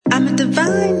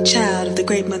divine child of the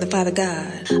great Mother, Father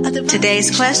God.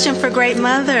 Today's question for Great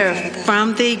Mother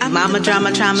from the Mama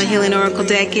Drama Trauma Healing Oracle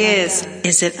deck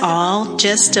is it all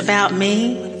just about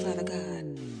me?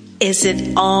 Is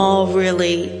it all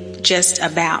really just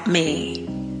about me?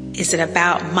 Is it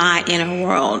about my inner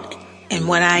world and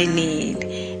what I need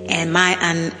and my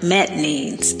unmet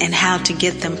needs and how to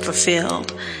get them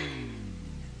fulfilled?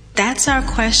 That's our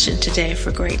question today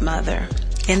for Great Mother.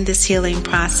 In this healing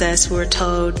process, we're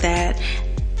told that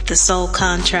the soul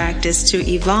contract is to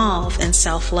evolve in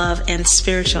self-love and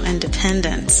spiritual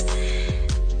independence.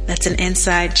 That's an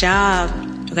inside job.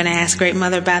 We're going to ask Great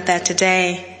Mother about that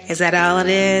today. Is that all it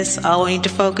is? All we need to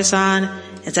focus on?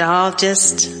 Is it all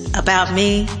just about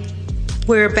me?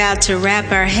 We're about to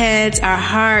wrap our heads, our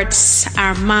hearts,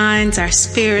 our minds, our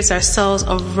spirits, our souls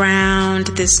around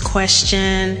this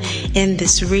question in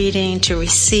this reading to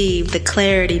receive the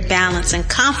clarity, balance, and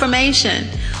confirmation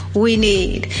we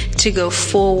need to go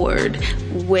forward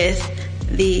with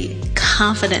the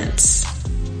confidence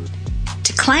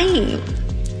to claim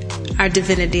our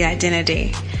divinity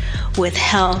identity with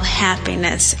health,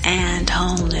 happiness, and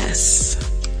wholeness.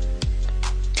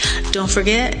 Don't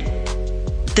forget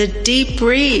the deep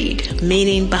read,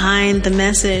 meaning behind the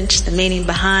message, the meaning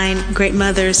behind Great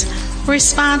Mother's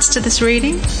response to this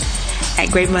reading at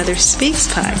Great Mother Speaks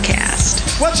podcast.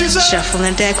 What you say? Shuffle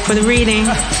the deck for the reading.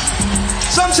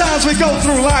 Sometimes we go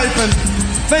through life and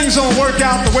things don't work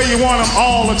out the way you want them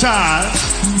all the time.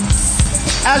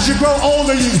 As you grow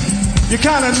older, you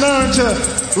kind of learn to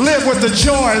live with the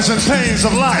joys and pains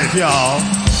of life, y'all.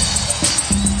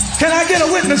 Can I get a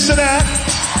witness to that?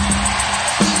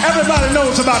 Everybody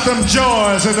knows about them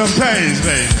joys and them pains,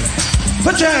 baby.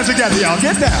 Put your hands together, y'all.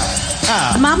 Get down.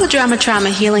 The Mama Drama Trauma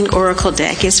Healing Oracle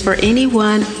deck is for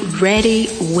anyone ready,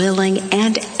 willing,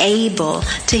 and able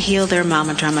to heal their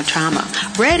Mama Drama trauma.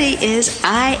 Ready is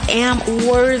I am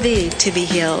worthy to be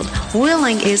healed.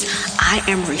 Willing is I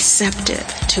am receptive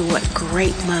to what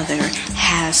Great Mother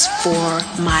has for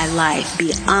my life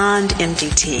beyond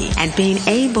MDT. And being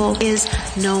able is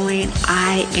knowing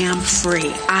I am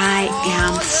free. I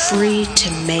am free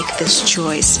to make this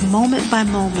choice moment by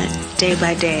moment, day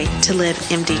by day, to live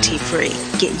MDT free.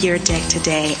 Get your deck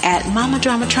today at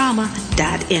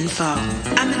mamadramatrauma.info.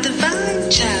 I'm a divine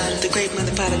child of the great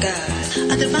Mother, Father God.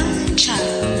 A divine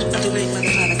child of the great Mother,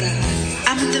 Father God.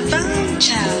 I'm a divine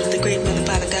child of the great Mother,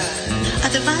 Father God. A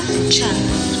divine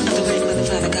child of the great Mother,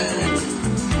 Father God.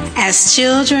 As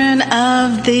children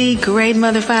of the great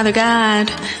Mother, Father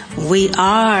God, we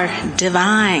are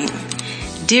divine,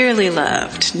 dearly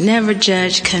loved, never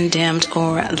judged, condemned,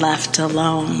 or left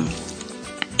alone.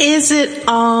 Is it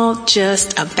all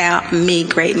just about me,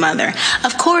 Great Mother?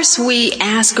 Of course, we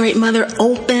ask Great Mother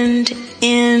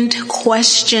open-end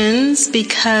questions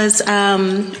because,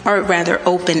 or rather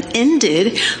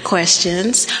open-ended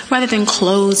questions rather than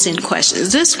closed-end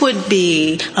questions. This would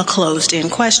be a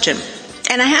closed-end question.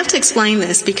 And I have to explain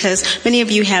this because many of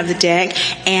you have the deck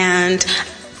and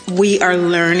we are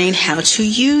learning how to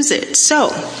use it.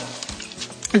 So,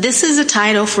 this is a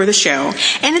title for the show,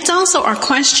 and it's also our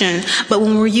question, but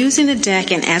when we're using the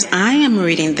deck, and as I am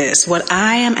reading this, what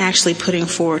I am actually putting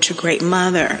forward to Great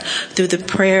Mother through the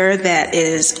prayer that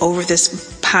is over this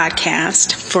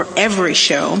podcast for every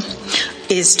show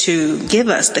is to give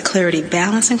us the clarity,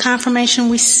 balance, and confirmation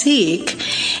we seek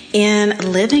in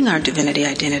living our divinity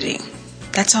identity.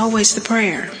 That's always the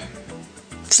prayer.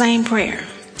 Same prayer.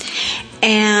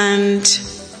 And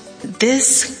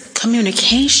this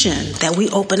communication that we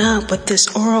open up with this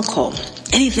oracle,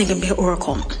 anything can be an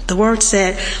oracle. The word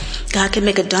said God can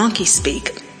make a donkey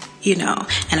speak,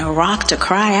 and a rock to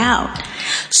cry out.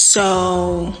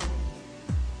 So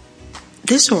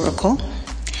this oracle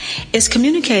is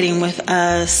communicating with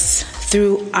us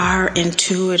through our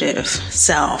intuitive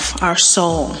self, our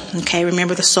soul. Okay,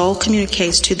 remember the soul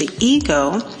communicates to the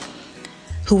ego,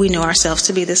 who we know ourselves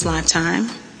to be this lifetime,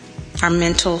 our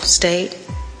mental state,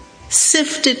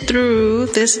 sifted through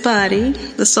this body,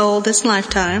 the soul, this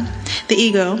lifetime. The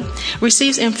ego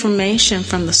receives information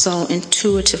from the soul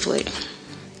intuitively.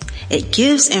 It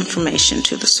gives information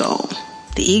to the soul.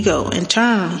 The ego, in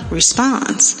turn,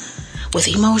 responds with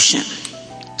emotion.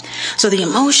 So the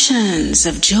emotions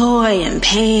of joy and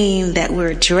pain that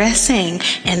we're addressing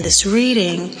in this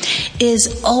reading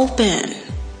is open.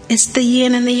 It's the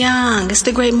yin and the yang. It's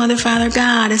the great Mother, Father,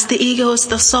 God. It's the ego. It's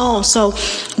the soul. So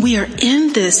we are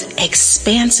in this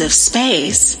expansive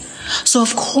space. So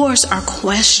of course our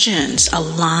questions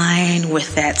align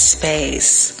with that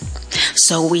space.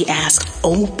 So we ask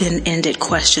open-ended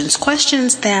questions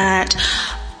that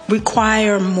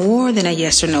require more than a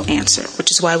yes or no answer,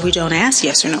 which is why we don't ask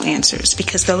yes or no answers,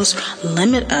 because those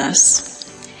limit us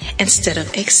instead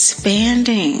of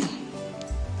expanding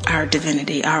our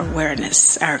divinity, our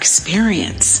awareness, our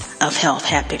experience of health,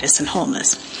 happiness, and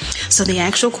wholeness. So the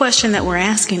actual question that we're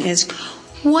asking is,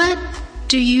 what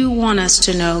do you want us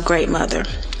to know, Great Mother?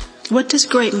 What does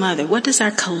Great Mother, what does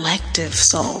our collective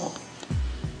soul,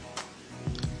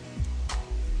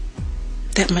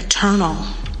 that maternal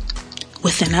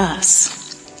within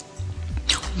us,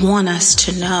 want us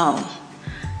to know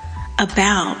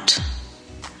about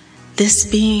this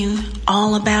being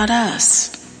all about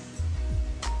us?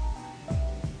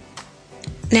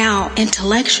 Now,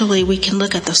 intellectually, we can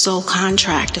look at the soul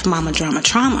contract of Mama Drama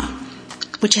Trauma,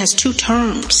 which has two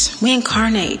terms. We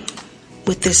incarnate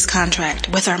with this contract,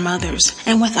 with our mothers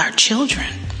and with our children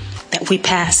that we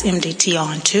pass MDT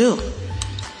on to.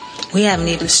 We haven't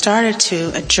even started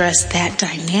to address that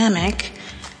dynamic,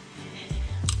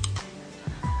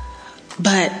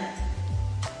 but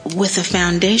with a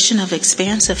foundation of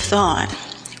expansive thought,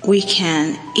 we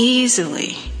can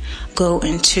easily go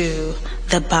into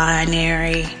the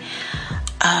binary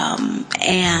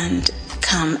and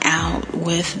come out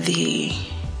with the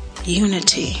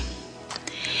unity,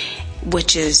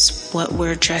 which is what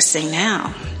we're addressing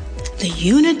now. The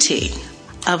unity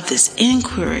of this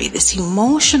inquiry, this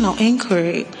emotional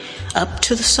inquiry up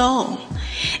to the soul,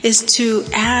 is to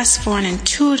ask for an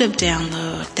intuitive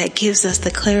download that gives us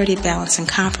the clarity, balance, and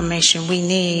confirmation we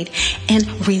need in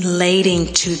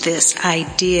relating to this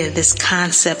idea, this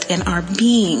concept in our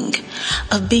being,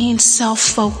 of being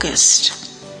self-focused,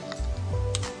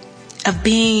 of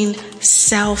being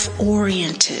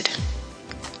self-oriented.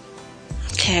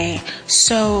 Okay,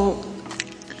 so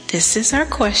this is our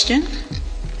question.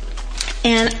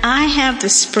 And I have the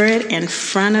spread in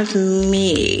front of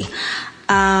me.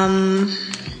 I'm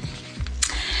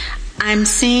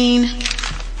seeing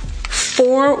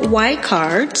 4 white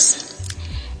cards,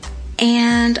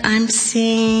 and I'm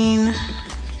seeing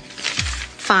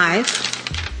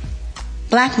 5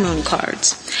 black moon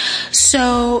cards.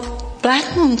 So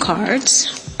black moon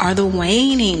cards are the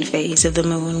waning phase of the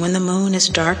moon, when the moon is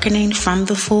darkening from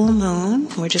the full moon.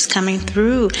 We're just coming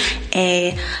through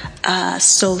a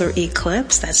solar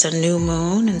eclipse. That's a new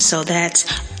moon, and so that's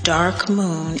dark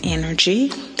moon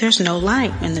energy. There's no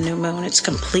light in the new moon. It's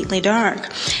completely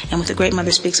dark. And with the Great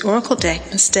Mother Speaks Oracle deck,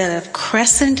 instead of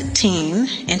crescenting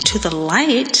into the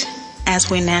light,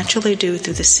 as we naturally do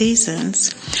through the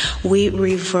seasons, we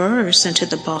reverse into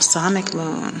the balsamic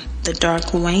moon, the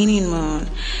dark waning moon,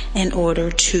 in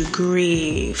order to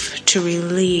grieve, to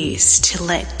release, to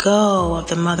let go of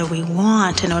the mother we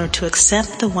want, in order to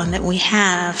accept the one that we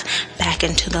have back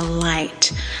into the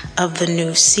light of the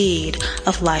new seed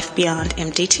of life beyond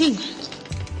MDT.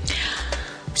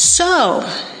 So,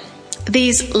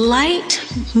 these light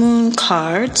moon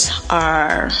cards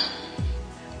are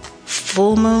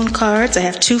full moon cards. I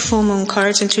have 2 full moon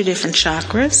cards in 2 different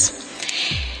chakras,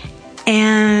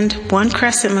 and 1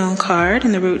 crescent moon card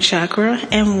in the root chakra,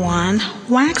 and 1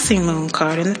 waxing moon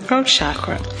card in the throat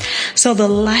chakra. So the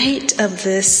light of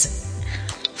this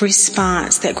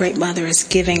response that Great Mother is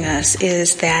giving us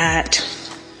is that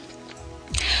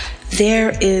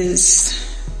there is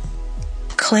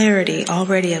clarity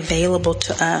already available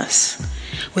to us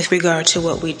with regard to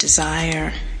what we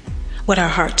desire, what our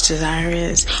heart's desire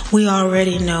is. We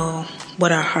already know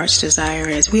what our heart's desire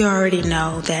is. We already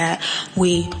know that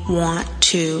we want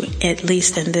to, at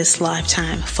least in this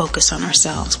lifetime, focus on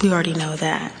ourselves. We already know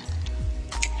that.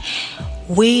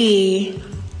 We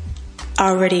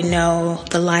already know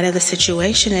the light of the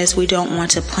situation is we don't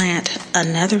want to plant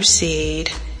another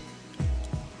seed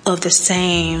of the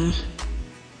same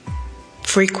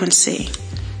frequency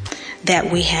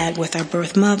that we had with our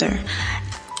birth mother.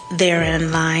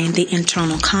 Therein lying the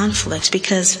internal conflict,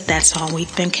 because that's all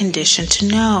we've been conditioned to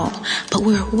know. But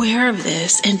we're aware of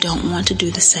this and don't want to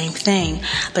do the same thing,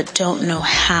 but don't know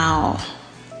how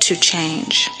to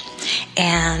change.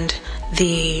 And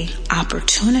the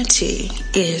opportunity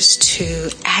is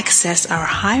to access our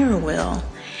higher will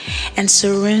and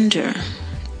surrender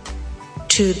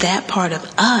to that part of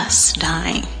us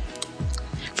dying.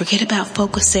 Forget about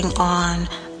focusing on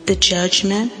the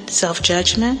judgment,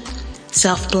 self-judgment,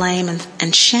 self-blame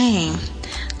and shame.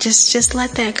 Just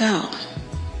let that go.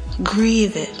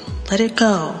 Grieve it. Let it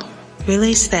go.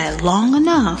 Release that long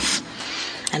enough.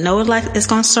 I know it's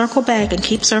going to circle back and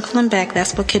keep circling back.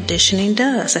 That's what conditioning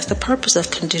does. That's the purpose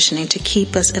of conditioning, to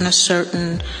keep us in a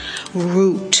certain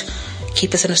route,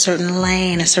 keep us in a certain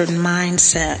lane, a certain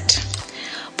mindset,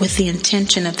 with the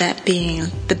intention of that being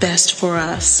the best for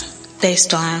us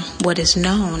based on what is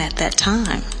known at that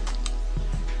time.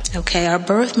 Okay, our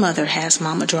birth mother has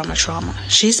Mama Drama Trauma.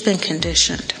 She's been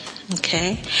conditioned.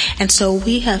 Okay? And so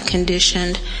we have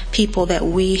conditioned people that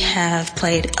we have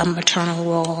played a maternal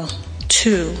role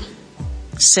to.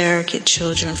 Surrogate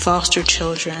children, foster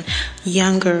children,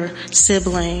 younger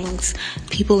siblings,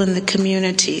 people in the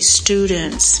community,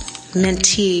 students,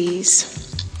 mentees,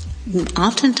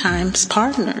 oftentimes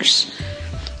partners,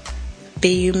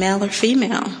 be you male or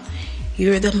female.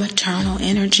 You're the maternal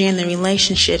energy in the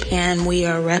relationship, and we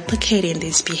are replicating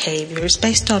these behaviors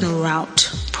based on route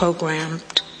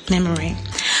programmed memory.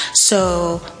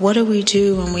 So what do we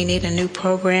do when we need a new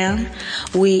program?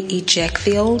 We eject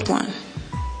the old one,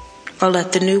 or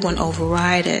let the new one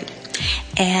override it.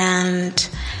 And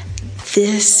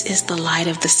this is the light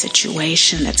of the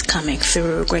situation that's coming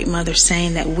through. Great Mother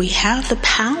saying that we have the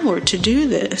power to do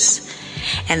this.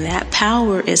 And that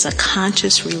power is a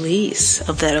conscious release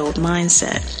of that old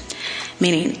mindset.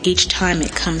 Meaning each time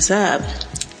it comes up,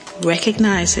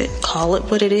 recognize it, call it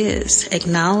what it is,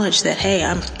 acknowledge that, hey,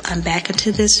 I'm back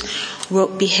into this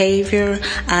rote behavior.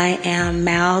 I am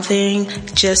mouthing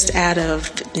just out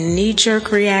of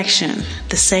knee-jerk reaction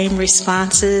the same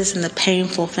responses and the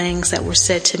painful things that were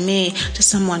said to me to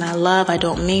someone I love. I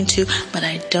don't mean to, but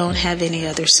I don't have any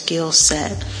other skill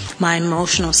set. My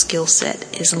emotional skill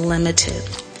set is limited.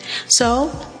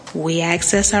 So we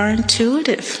access our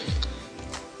intuitive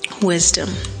wisdom.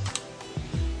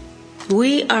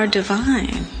 We are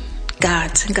divine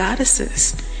gods and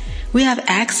goddesses. We have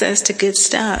access to good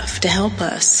stuff to help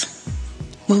us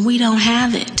when we don't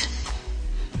have it,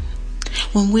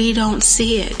 when we don't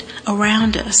see it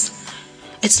around us.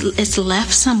 It's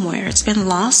left somewhere. It's been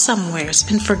lost somewhere. It's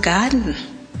been forgotten.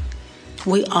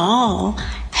 We all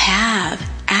have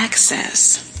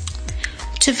access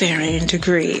to varying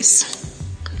degrees.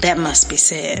 That must be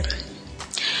said.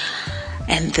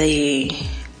 And the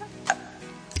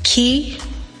key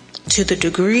to the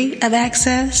degree of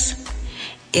access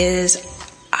is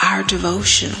our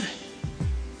devotion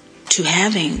to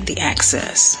having the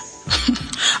access.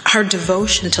 Our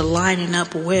devotion to lining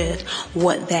up with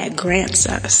what that grants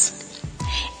us.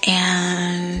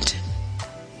 And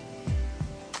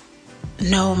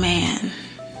no man,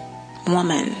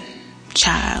 woman,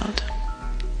 child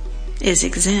is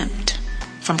exempt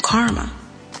from karma.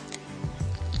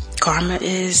 Karma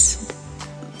is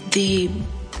the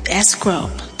escrow,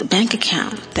 the bank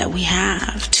account that we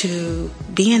have to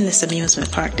be in this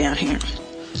amusement park down here.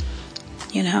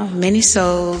 You know, many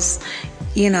souls,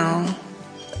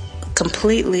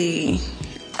 completely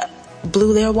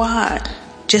blew their wad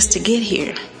just to get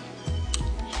here.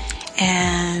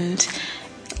 And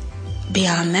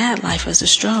beyond that, life is a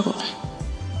struggle.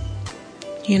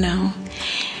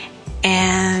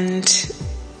 And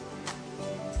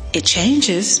it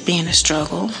changes being a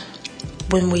struggle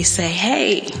when we say,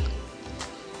 hey,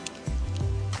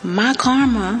 my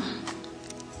karma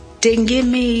didn't give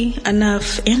me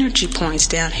enough energy points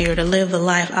down here to live the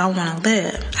life I want to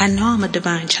live. I know I'm a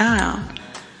divine child.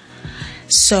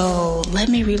 So let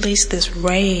me release this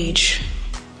rage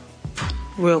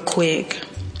real quick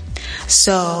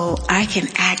so I can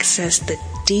access the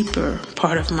deeper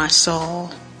part of my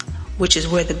soul, which is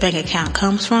where the bank account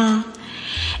comes from,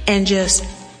 and just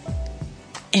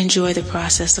enjoy the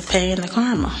process of paying the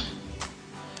karma.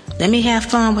 Let me have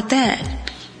fun with that.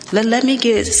 Let me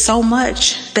get so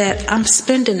much that I'm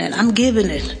spending it. I'm giving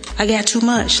it. I got too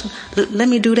much. Let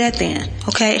me do that then.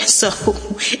 Okay? So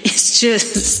it's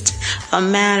just a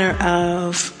matter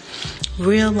of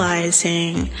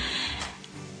realizing,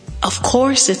 of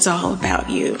course it's all about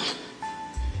you.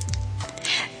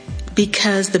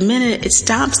 Because the minute it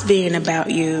stops being about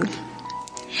you,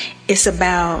 it's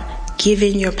about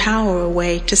giving your power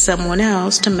away to someone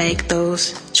else to make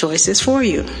those choices for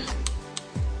you.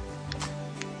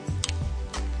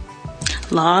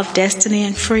 Law of destiny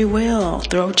and free will,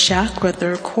 throat chakra,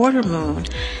 third quarter moon,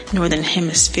 northern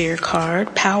hemisphere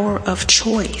card, power of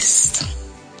choice.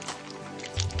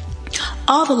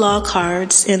 All the law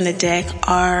cards in the deck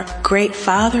are Great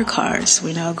Father cards.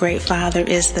 We know Great Father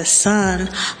is the sun,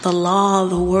 the law,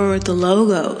 the word, the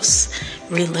logos,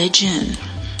 religion.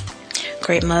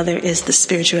 Great Mother is the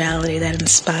spirituality that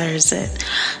inspires it.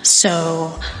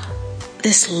 So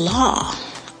this law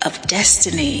of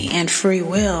destiny and free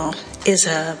will is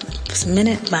a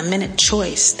minute by minute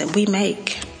choice that we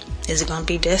make. Is it going to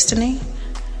be destiny?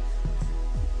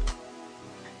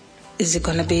 Is it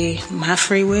going to be my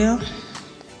free will?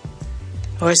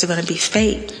 Or is it going to be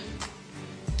fate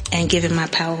and giving my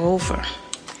power over?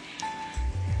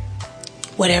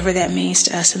 Whatever that means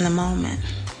to us in the moment.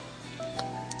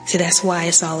 See, that's why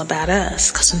it's all about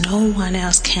us, because no one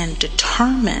else can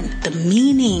determine the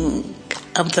meaning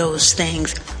of those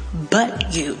things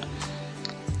but you.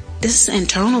 This is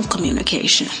internal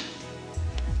communication.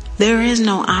 There is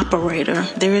no operator.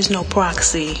 There is no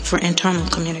proxy for internal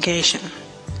communication.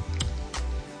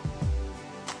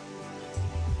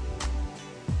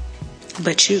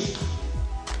 But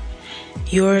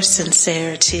your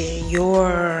sincerity,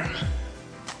 your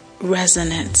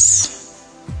resonance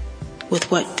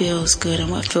with what feels good and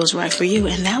what feels right for you.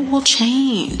 And that will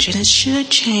change, and it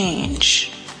should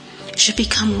change. It should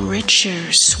become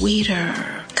richer,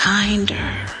 sweeter,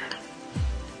 kinder,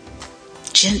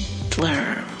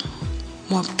 gentler,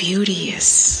 more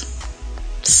beauteous,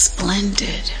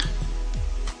 splendid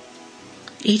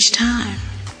each time.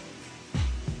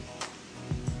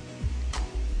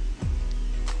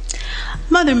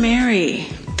 Mother Mary,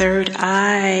 third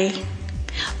eye,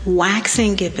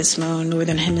 waxing gibbous moon,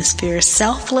 northern hemisphere,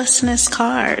 selflessness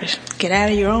card. Get out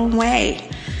of your own way.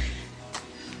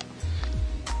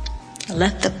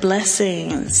 Let the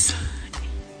blessings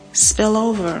spill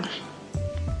over.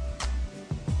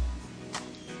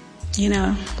 You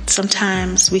know,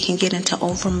 sometimes we can get into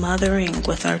over-mothering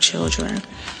with our children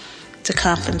to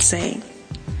compensate.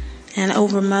 And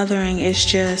over-mothering is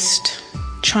just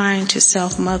trying to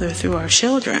self-mother through our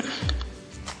children,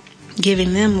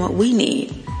 giving them what we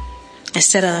need,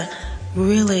 instead of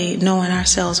really knowing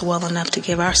ourselves well enough to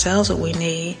give ourselves what we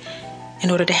need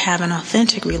in order to have an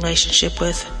authentic relationship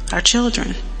with our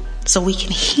children, so we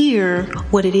can hear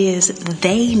what it is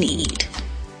they need.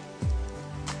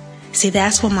 See,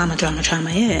 that's what Mama Drama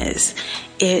Trauma is.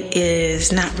 It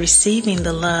is not receiving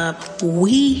the love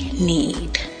we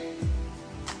need.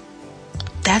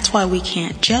 That's why we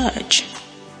can't judge.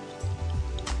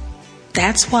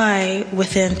 That's why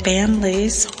within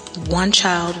families, one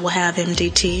child will have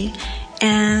MDT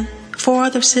and 4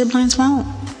 other siblings won't.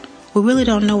 We really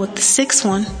don't know what the 6th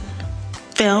one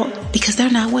felt because they're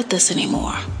not with us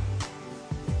anymore.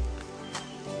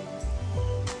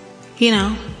 You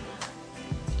know,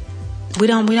 we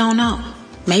don't know.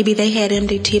 Maybe they had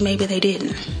MDT, maybe they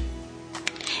didn't.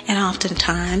 And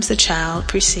oftentimes the child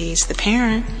precedes the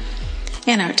parent,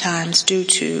 and at times due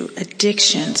to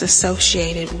addictions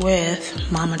associated with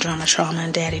Mama Drama Trauma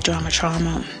and Daddy Drama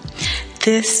Trauma.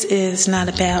 This is not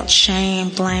about shame,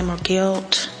 blame, or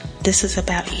guilt. This is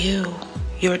about you,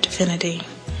 your divinity.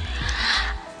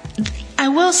 I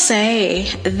will say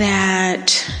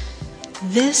that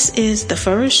this is the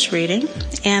first reading,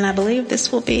 and I believe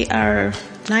this will be our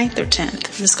 9th or 10th.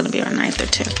 This is going to be our 9th or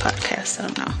 10th podcast. I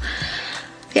don't know.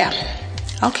 Yeah.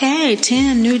 Okay,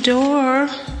 10, new door.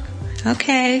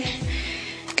 Okay.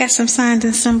 Got some signs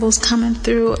and symbols coming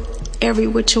through every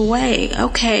which way.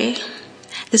 Okay.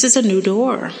 This is a new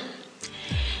door.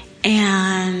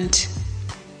 And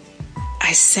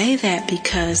I say that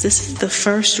because this is the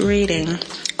first reading.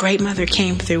 Great Mother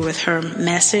came through with her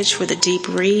message for the deep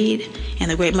read in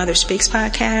the Great Mother Speaks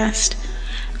podcast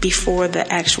before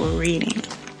the actual reading.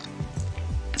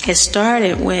 It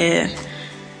started with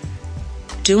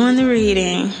doing the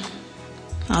reading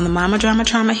on the Mama Drama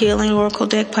Trauma Healing Oracle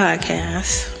Deck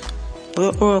podcast,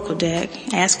 Oracle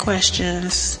Deck, ask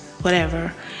questions,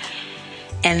 whatever.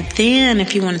 And then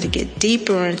if you wanted to get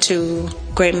deeper into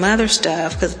Great Mother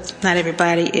stuff, because not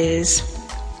everybody is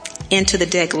into the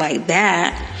deck like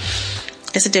that,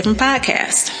 it's a different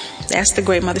podcast. That's the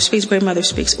Great Mother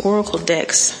Speaks Oracle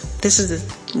Decks. This is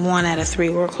the 1 out of 3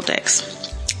 Oracle decks.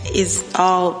 It's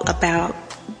all about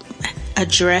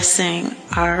addressing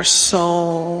our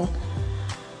soul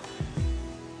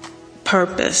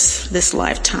purpose this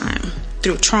lifetime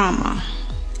through trauma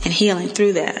and healing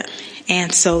through that.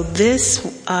 And so this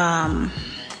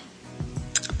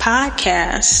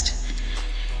podcast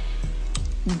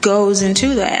goes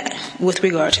into that with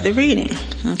regard to the reading,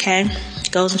 okay?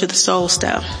 Goes into the soul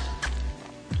stuff.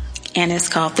 And it's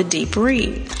called the Deep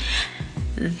Read.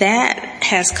 That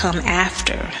has come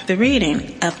after the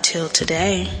reading up till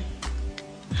today.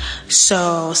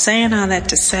 So saying all that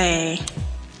to say,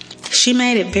 she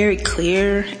made it very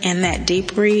clear in that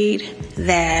deep read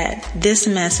that this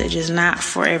message is not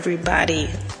for everybody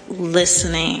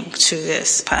listening to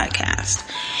this podcast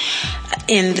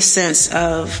in the sense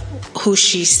of who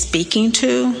she's speaking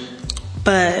to,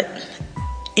 but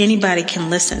anybody can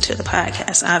listen to the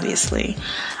podcast, obviously,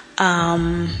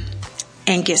 and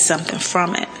get something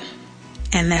from it.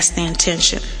 And that's the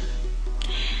intention.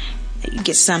 You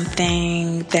get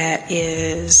something that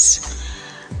is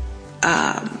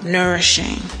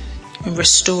nourishing and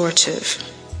restorative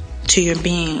to your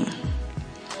being.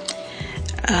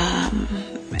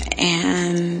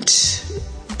 And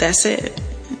that's it.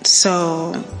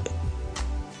 So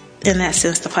in that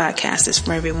sense, the podcast is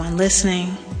for everyone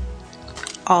listening.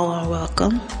 All are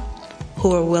welcome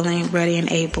who are willing, ready,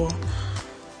 and able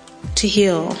to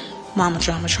heal Mama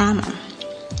Drama Trauma.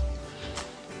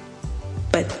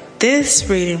 this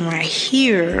reading right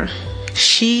here,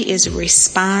 she is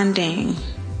responding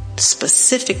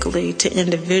specifically to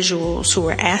individuals who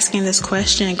are asking this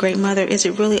question, Great Mother, is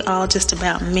it really all just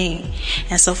about me?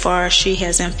 And so far she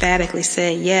has emphatically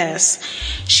said yes.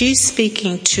 She's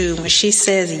speaking to, when she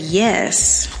says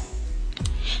yes,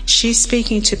 she's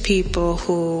speaking to people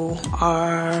who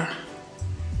are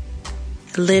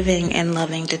living and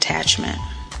loving detachment.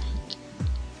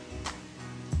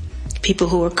 People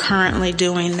who are currently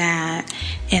doing that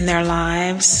in their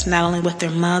lives, not only with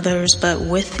their mothers, but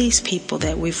with these people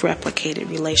that we've replicated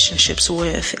relationships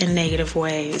with in negative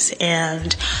ways,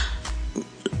 and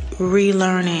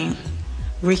relearning,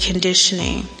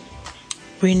 reconditioning,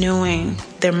 renewing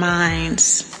their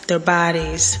minds, their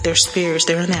bodies, their spirits.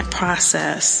 They're in that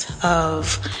process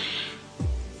of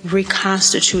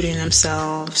reconstituting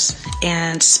themselves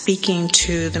and speaking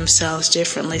to themselves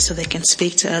differently so they can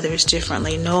speak to others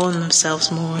differently, knowing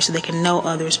themselves more so they can know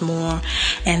others more.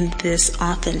 And this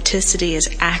authenticity is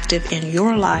active in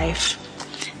your life.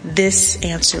 This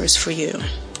answer is for you.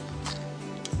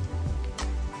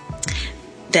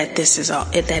 That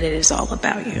it is all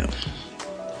about you.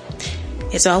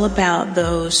 It's all about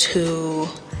those who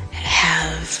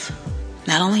have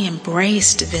not only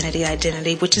embraced divinity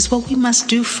identity, which is what we must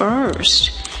do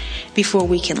first before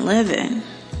we can live it.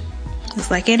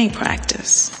 It's like any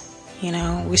practice.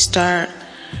 We start,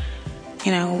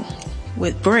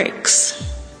 with bricks,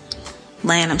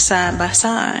 laying them side by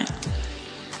side.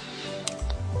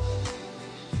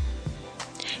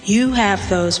 You have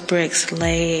those bricks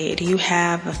laid, you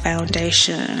have a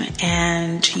foundation,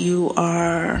 and you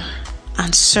are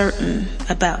uncertain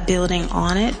about building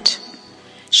on it.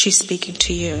 She's speaking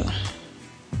to you.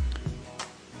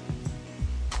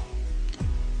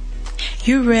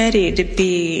 You're ready to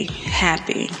be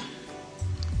happy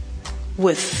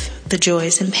with the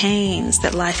joys and pains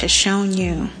that life has shown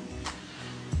you.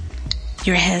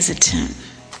 You're hesitant,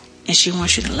 and she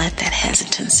wants you to let that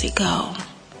hesitancy go.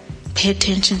 Pay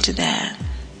attention to that.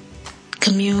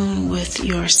 Commune with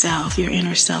yourself, your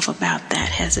inner self, about that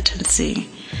hesitancy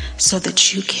so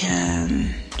that you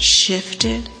can shift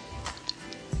it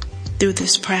through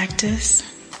this practice.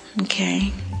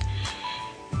 Okay?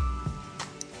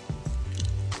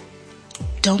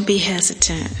 Don't be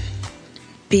hesitant.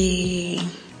 Be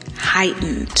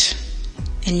heightened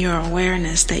in your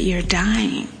awareness that you're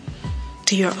dying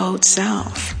to your old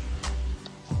self.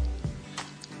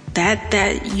 That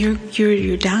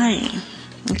you're dying.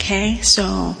 Okay?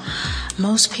 So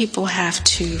most people have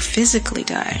to physically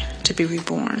die to be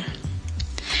reborn.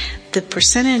 The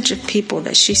percentage of people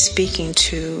that she's speaking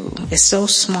to is so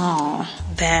small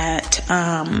that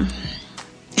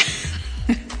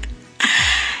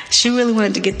she really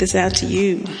wanted to get this out to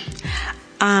you.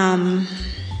 And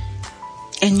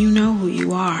you know who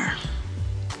you are.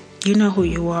 You know who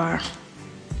you are.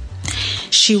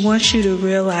 She wants you to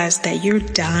realize that you're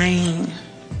dying,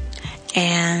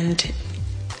 and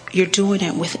you're doing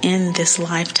it within this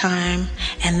lifetime,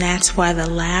 and that's why the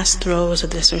last throes of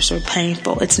this are so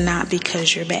painful. It's not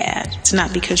because you're bad. It's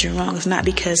not because you're wrong. It's not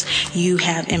because you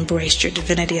have embraced your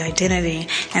divinity identity,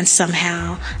 and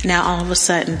somehow now all of a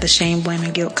sudden the shame, blame,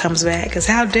 and guilt comes back because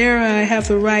how dare I have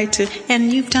the right to,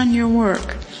 and you've done your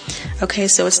work. Okay,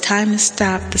 so it's time to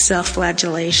stop the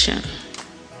self-flagellation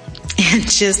and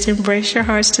just embrace your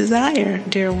heart's desire,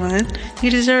 dear one. You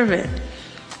deserve it.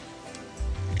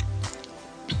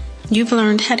 You've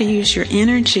learned how to use your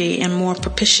energy in more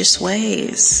propitious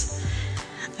ways,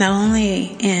 not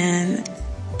only in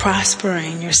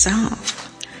prospering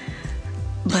yourself,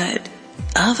 but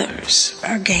others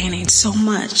are gaining so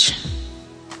much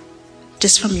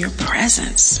just from your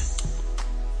presence.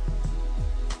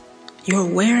 Your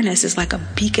awareness is like a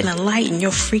beacon of light in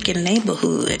your freaking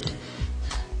neighborhood.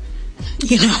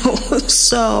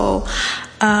 So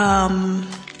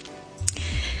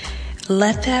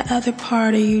let that other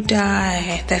part of you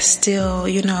die that's still,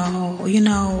 in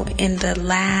the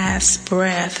last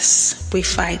breaths, we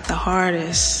fight the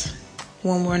hardest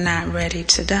when we're not ready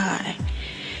to die.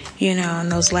 In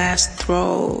those last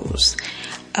throes,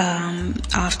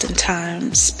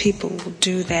 oftentimes people will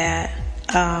do that.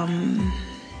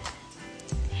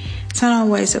 It's not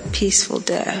always a peaceful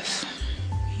death,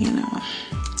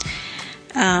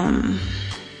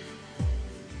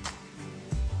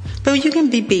 But you can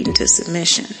be beaten to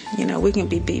submission. We can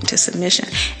be beaten to submission.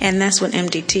 And that's what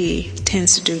MDT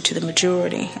tends to do to the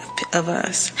majority of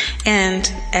us.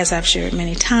 And as I've shared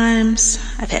many times,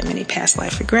 I've had many past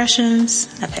life regressions.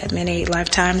 I've had many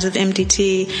lifetimes of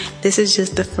MDT. This is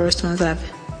just the first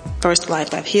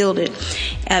life I've healed it.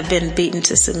 I've been beaten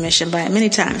to submission by it many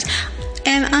times.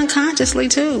 And unconsciously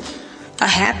too. are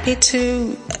happy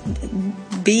to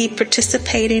be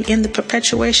participating in the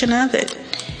perpetuation of it.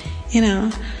 You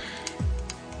know,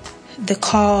 the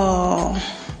call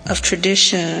of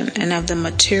tradition and of the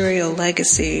material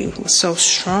legacy was so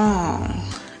strong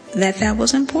that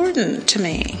was important to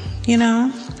me, you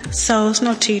know. So it's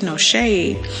no tea, no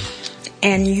shade.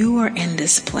 And you are in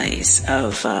this place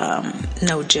of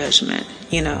no judgment,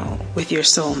 you know, with your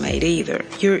soulmate either.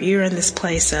 You're in this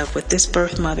place of, with this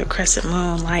birth mother, crescent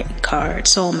moon, light card,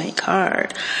 soulmate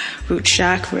card, root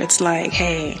chakra, it's like,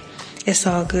 hey, it's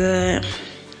all good.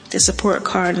 The support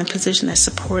card in the position that's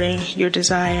supporting your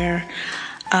desire.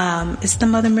 It's the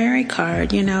Mother Mary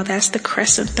card, you know, that's the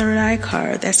crescent third eye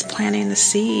card, that's planting the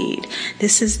seed.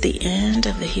 This is the end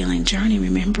of the healing journey.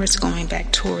 Remember, it's going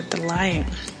back toward the light.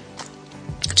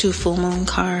 2 full moon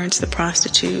cards, the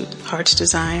prostitute, heart's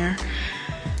desire.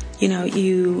 You know,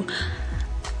 you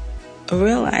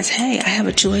realize, hey, I have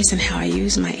a choice in how I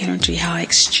use my energy, how I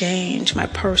exchange my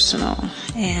personal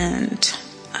and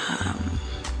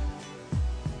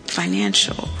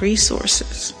financial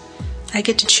resources. I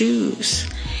get to choose,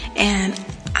 and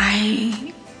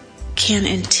I can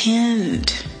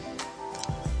intend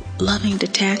loving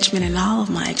detachment in all of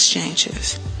my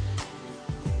exchanges,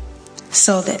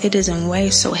 so that it doesn't weigh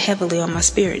so heavily on my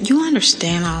spirit. You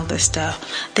understand all this stuff.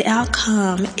 The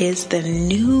outcome is the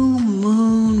new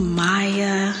moon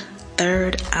Maya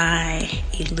third eye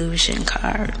illusion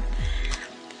card.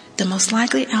 The most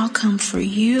likely outcome for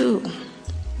you,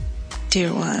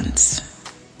 dear ones,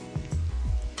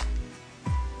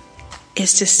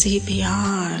 is to see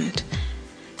beyond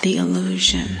the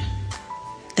illusion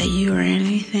that you are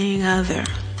anything other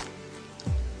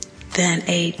than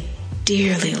a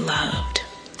dearly loved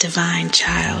divine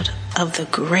child of the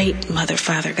great Mother,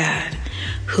 Father, God,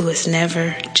 who is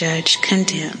never judged,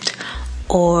 condemned,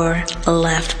 or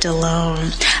left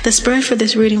alone. The spread for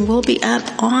this reading will be up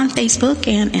on Facebook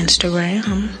and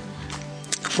Instagram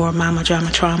for Mama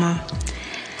Drama Trauma.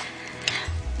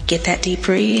 Get that deep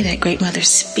read at Great Mother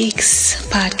Speaks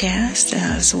podcast,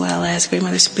 as well as Great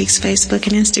Mother Speaks Facebook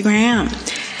and Instagram.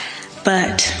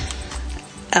 But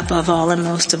above all and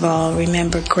most of all,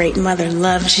 remember, Great Mother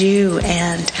loves you,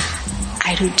 and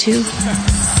I do too.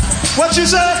 What you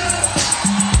say?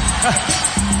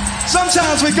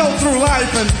 Sometimes we go through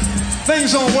life and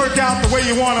things don't work out the way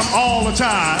you want them all the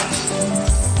time.